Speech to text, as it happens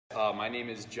My name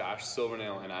is Josh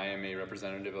Silvernail, and I am a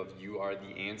representative of You Are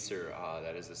the Answer.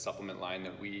 That is a supplement line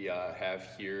that we have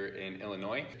here in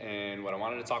Illinois. And what I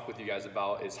wanted to talk with you guys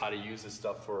about is how to use this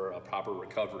stuff for a proper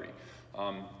recovery.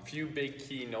 A few big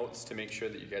key notes to make sure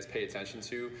that you guys pay attention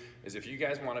to is if you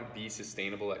guys want to be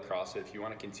sustainable at CrossFit, if you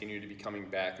want to continue to be coming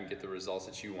back and get the results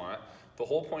that you want, the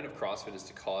whole point of CrossFit is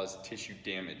to cause tissue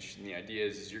damage. And the idea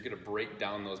is you're going to break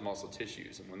down those muscle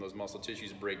tissues. And when those muscle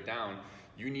tissues break down,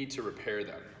 you need to repair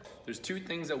them. There's two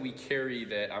things that we carry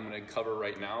that I'm going to cover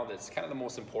right now that's kind of the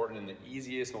most important and the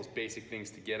easiest, most basic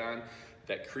things to get on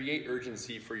that create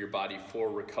urgency for your body for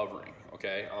recovering,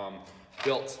 okay?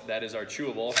 Built, that is our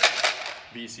chewable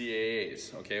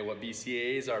BCAAs, okay? What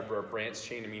BCAAs are branched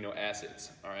chain amino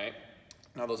acids, all right?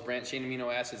 Now those branched chain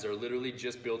amino acids are literally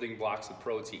just building blocks of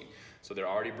protein. So they're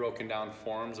already broken down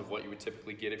forms of what you would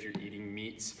typically get if you're eating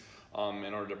meats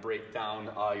in order to break down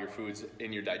your foods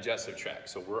in your digestive tract.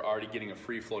 So we're already getting a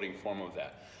free-floating form of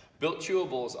that. Built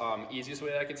chewables, easiest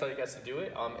way that I can tell you guys to do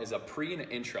it is a pre and an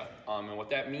intra. And what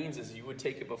that means is you would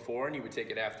take it before and you would take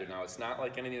it after. Now it's not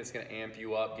like anything that's gonna amp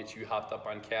you up, get you hopped up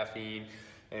on caffeine,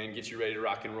 and get you ready to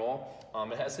rock and roll.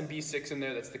 It has some B6 in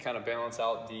there that's to kind of balance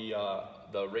out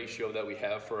the ratio that we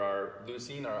have for our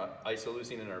leucine, our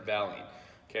isoleucine, and our valine.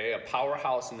 Okay, a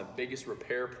powerhouse and the biggest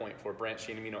repair point for branched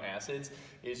chain amino acids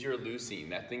is your leucine.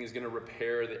 That thing is going to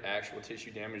repair the actual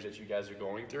tissue damage that you guys are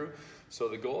going through. So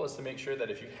the goal is to make sure that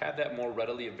if you have that more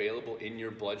readily available in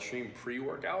your bloodstream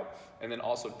pre-workout and then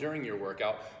also during your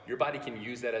workout, your body can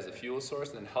use that as a fuel source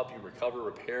and then help you recover,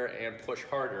 repair, and push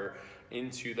harder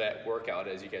into that workout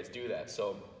as you guys do that.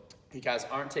 So if you guys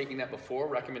aren't taking that before,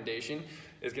 recommendation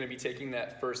is going to be taking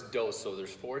that first dose. So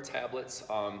there's 4 tablets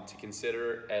to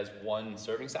consider as one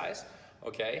serving size,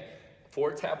 okay?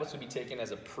 4 tablets would be taken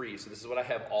as a pre. So this is what I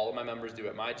have all of my members do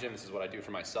at my gym. This is what I do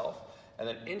for myself. And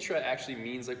then intra actually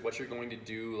means like what you're going to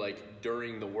do like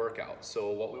during the workout.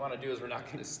 So what we want to do is we're not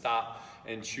going to stop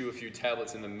and chew a few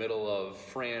tablets in the middle of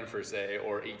Fran per se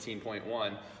or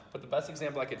 18.1. But the best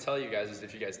example I could tell you guys is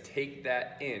if you guys take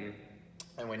that in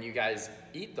and when you guys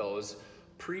eat those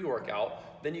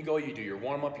pre-workout, then you go, you do your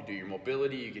warm-up, you do your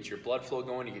mobility, you get your blood flow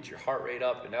going, you get your heart rate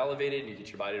up and elevated, and you get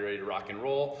your body ready to rock and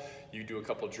roll. You do a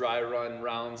couple dry run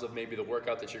rounds of maybe the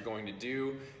workout that you're going to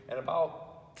do, and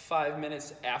about 5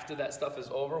 minutes after that stuff is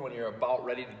over, when you're about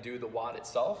ready to do the WOD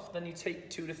itself, then you take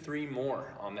 2 to 3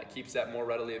 more. That keeps that more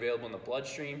readily available in the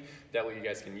bloodstream. That way you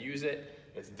guys can use it.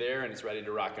 It's there and it's ready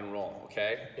to rock and roll,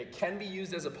 okay? It can be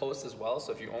used as a post as well,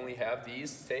 so if you only have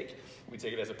these to take, we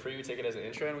take it as a pre, we take it as an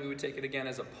intra, and we would take it again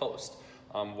as a post.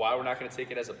 Why we're not gonna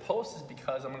take it as a post is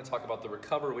because I'm gonna talk about the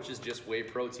recover, which is just whey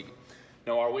protein.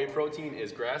 Now our whey protein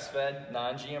is grass-fed,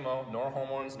 non-GMO, no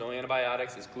hormones, no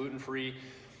antibiotics, it's gluten-free.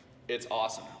 It's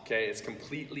awesome, okay? It's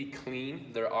completely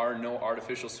clean. There are no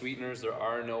artificial sweeteners. There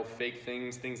are no fake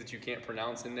things that you can't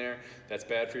pronounce in there that's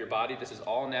bad for your body. This is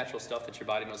all natural stuff that your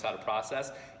body knows how to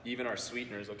process, even our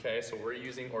sweeteners, okay? So we're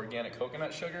using organic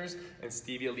coconut sugars and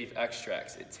stevia leaf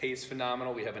extracts. It tastes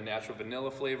phenomenal. We have a natural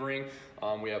vanilla flavoring.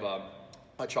 We have a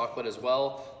chocolate as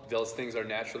well. Those things are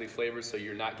naturally flavored, so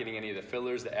you're not getting any of the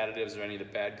fillers, the additives, or any of the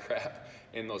bad crap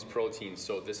in those proteins.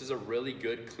 So this is a really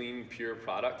good, clean, pure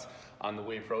product on the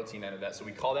whey protein end of that. So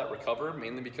we call that recover,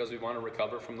 mainly because we want to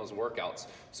recover from those workouts.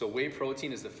 So whey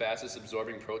protein is the fastest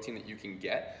absorbing protein that you can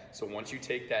get. So once you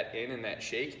take that in that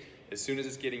shake, as soon as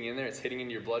it's getting in there, it's hitting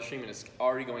into your bloodstream and it's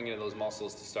already going into those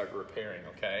muscles to start repairing,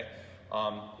 okay?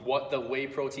 What the whey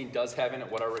protein does have in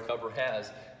it, what our recover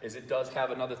has, is it does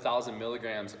have another 1,000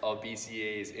 milligrams of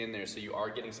BCAAs in there. So you are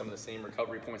getting some of the same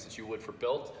recovery points that you would for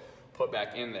Built put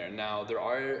back in there. Now, there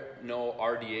are no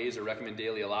RDAs or recommended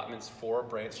daily allotments for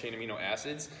branched chain amino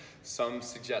acids. Some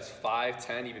suggest 5,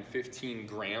 10, even 15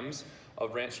 grams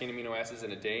of branched chain amino acids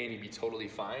in a day and you'd be totally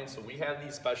fine. So we have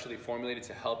these specially formulated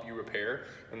to help you repair,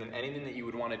 and then anything that you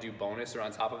would want to do bonus or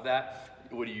on top of that,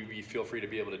 feel free to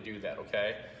be able to do that,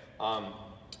 okay?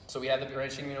 So we have the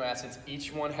branched chain amino acids.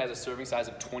 Each one has a serving size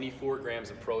of 24 grams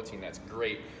of protein. That's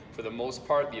great. For the most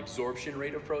part, the absorption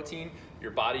rate of protein,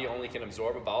 your body only can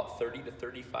absorb about 30 to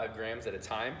 35 grams at a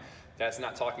time. That's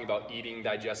not talking about eating,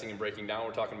 digesting, and breaking down.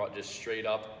 We're talking about just straight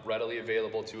up, readily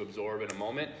available to absorb in a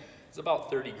moment. It's about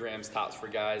 30 grams tops for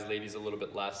guys, ladies a little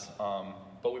bit less.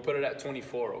 But we put it at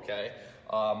 24, okay?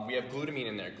 We have glutamine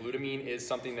in there. Glutamine is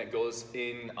something that goes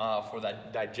in for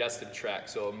that digestive tract.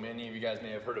 So many of you guys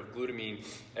may have heard of glutamine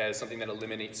as something that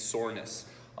eliminates soreness.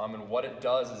 And what it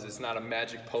does is it's not a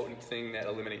magic potent thing that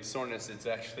eliminates soreness. It's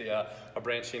actually a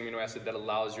branched chain amino acid that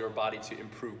allows your body to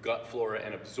improve gut flora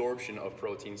and absorption of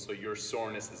protein so your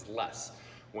soreness is less.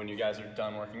 When you guys are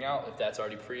done working out, if that's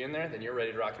already pre in there, then you're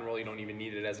ready to rock and roll. You don't even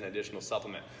need it as an additional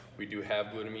supplement. We do have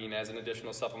glutamine as an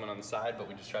additional supplement on the side, but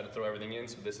we just try to throw everything in.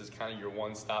 So this is kind of your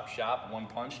one-stop shop, one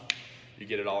punch. You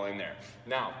get it all in there.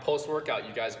 Now, post-workout,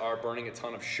 you guys are burning a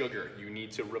ton of sugar. You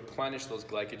need to replenish those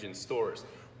glycogen stores.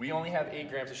 We only have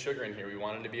 8 grams of sugar in here. We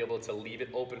wanted to be able to leave it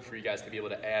open for you guys to be able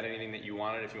to add anything that you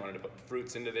wanted. If you wanted to put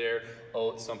fruits into there,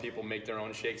 oats, some people make their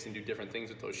own shakes and do different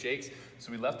things with those shakes.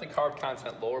 So we left the carb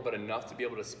content lower, but enough to be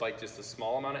able to spike just a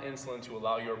small amount of insulin to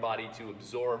allow your body to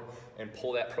absorb and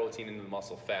pull that protein into the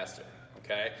muscle faster,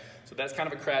 okay? So that's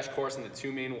kind of a crash course in the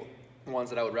 2 main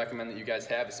ones that I would recommend that you guys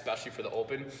have, especially for the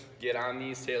open. Get on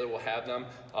these. Taylor will have them.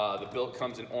 The Built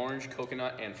comes in orange,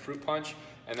 coconut, and fruit punch,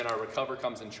 and then our Recover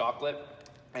comes in chocolate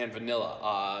and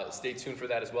vanilla. Stay tuned for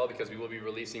that as well, because we will be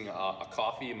releasing a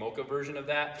coffee mocha version of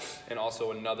that, and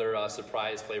also another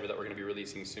surprise flavor that we're going to be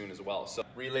releasing soon as well. So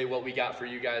relay what we got for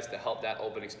you guys to help that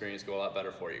open experience go a lot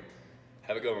better for you.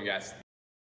 Have a good one, guys.